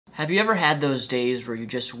Have you ever had those days where you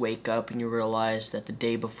just wake up and you realize that the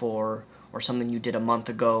day before, or something you did a month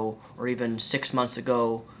ago, or even 6 months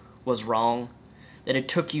ago, was wrong? That it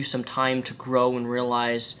took you some time to grow and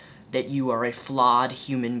realize that you are a flawed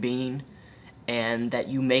human being, and that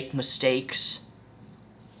you make mistakes?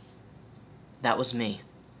 That was me.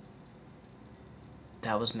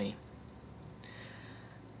 That was me.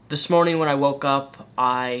 This morning when I woke up,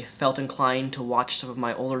 I felt inclined to watch some of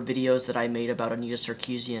my older videos that I made about Anita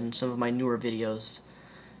Sarkeesian, some of my newer videos,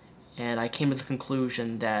 and I came to the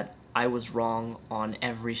conclusion that I was wrong on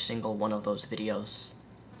every single one of those videos.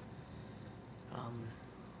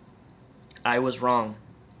 I was wrong.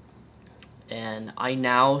 And I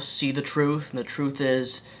now see the truth, and the truth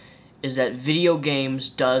is that video games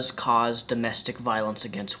does cause domestic violence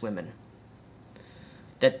against women.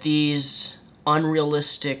 That these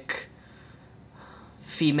unrealistic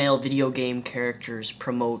female video game characters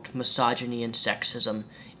promote misogyny and sexism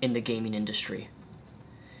in the gaming industry.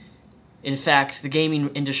 In fact, the gaming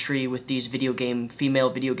industry with these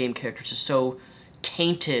female video game characters is so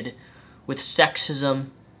tainted with sexism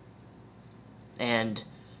and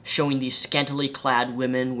showing these scantily clad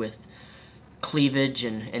women with cleavage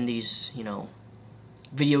and these,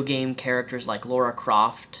 video game characters like Lara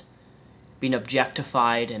Croft being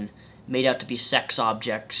objectified and made out to be sex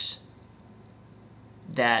objects,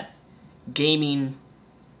 that gaming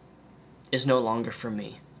is no longer for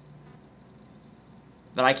me.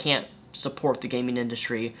 That I can't support the gaming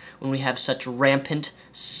industry when we have such rampant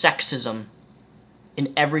sexism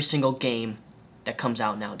in every single game that comes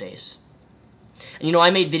out nowadays. And I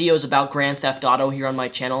made videos about Grand Theft Auto here on my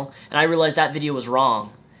channel, and I realized that video was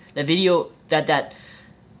wrong. That video, that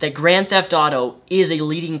Grand Theft Auto is a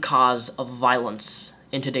leading cause of violence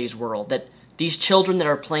in today's world. That these children that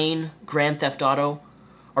are playing Grand Theft Auto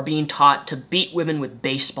are being taught to beat women with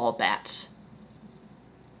baseball bats.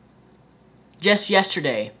 Just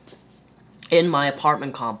yesterday, in my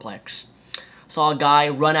apartment complex, saw a guy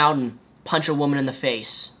run out and punch a woman in the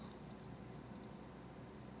face.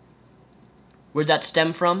 Where'd that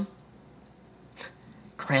stem from?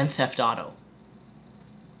 Grand Theft Auto.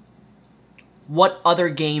 What other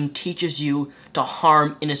game teaches you to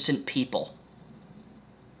harm innocent people?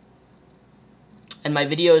 And my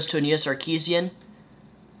videos to Anita Sarkeesian,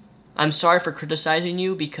 I'm sorry for criticizing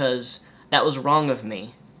you because that was wrong of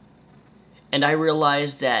me. And I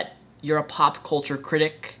realize that you're a pop culture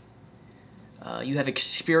critic. You have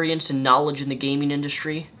experience and knowledge in the gaming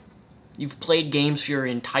industry. You've played games for your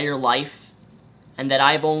entire life. And that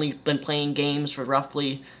I've only been playing games for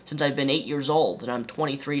roughly since I've been 8 years old, and I'm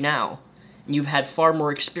 23 now. And you've had far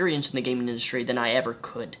more experience in the gaming industry than I ever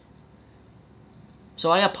could.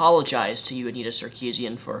 So I apologize to you, Anita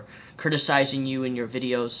Sarkeesian, for criticizing you in your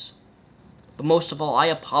videos. But most of all, I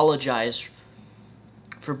apologize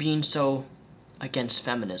for being so against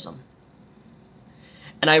feminism.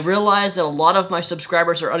 And I realize that a lot of my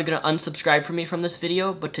subscribers are going to unsubscribe from me from this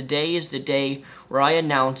video, but today is the day where I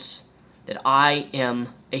announce that I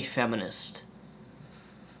am a feminist.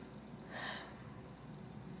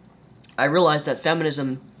 I realize that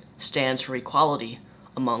feminism stands for equality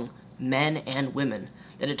among men and women,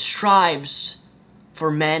 that it strives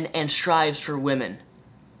for men and strives for women.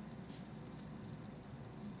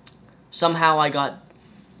 Somehow I got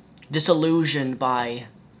disillusioned by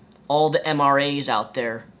all the MRAs out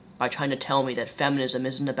there by trying to tell me that feminism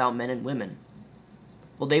isn't about men and women.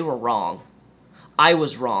 Well, they were wrong. I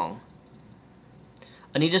was wrong.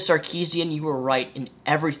 Anita Sarkeesian, you were right in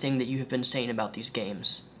everything that you have been saying about these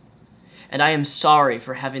games. And I am sorry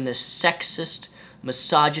for having this sexist,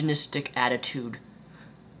 misogynistic attitude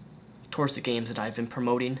towards the games that I've been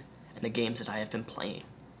promoting and the games that I have been playing.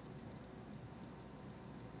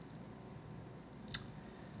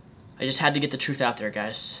 I just had to get the truth out there,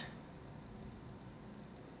 guys.